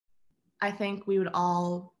I think we would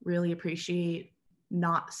all really appreciate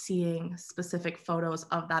not seeing specific photos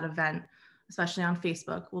of that event, especially on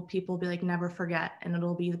Facebook. Will people be like, never forget, and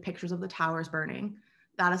it'll be the pictures of the towers burning.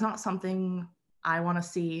 That is not something I want to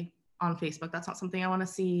see on Facebook. That's not something I want to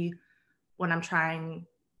see when I'm trying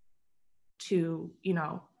to,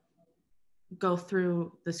 go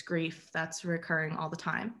through this grief that's recurring all the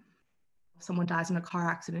time. If someone dies in a car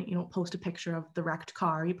accident, you don't post a picture of the wrecked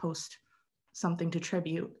car, you post something to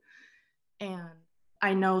tribute. And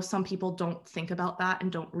I know some people don't think about that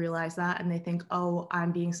and don't realize that, and they think, oh,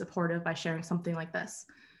 I'm being supportive by sharing something like this.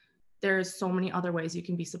 There's so many other ways you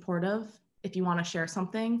can be supportive. If you want to share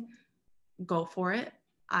something, go for it.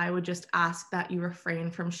 I would just ask that you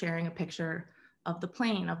refrain from sharing a picture of the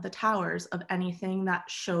plane, of the towers, of anything that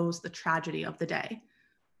shows the tragedy of the day.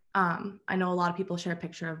 I know a lot of people share a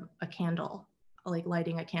picture of a candle, like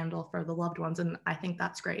lighting a candle for the loved ones, and I think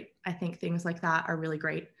that's great. I think things like that are really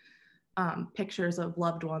great. Pictures of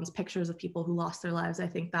loved ones, pictures of people who lost their lives, I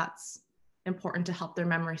think that's important to help their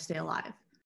memory stay alive.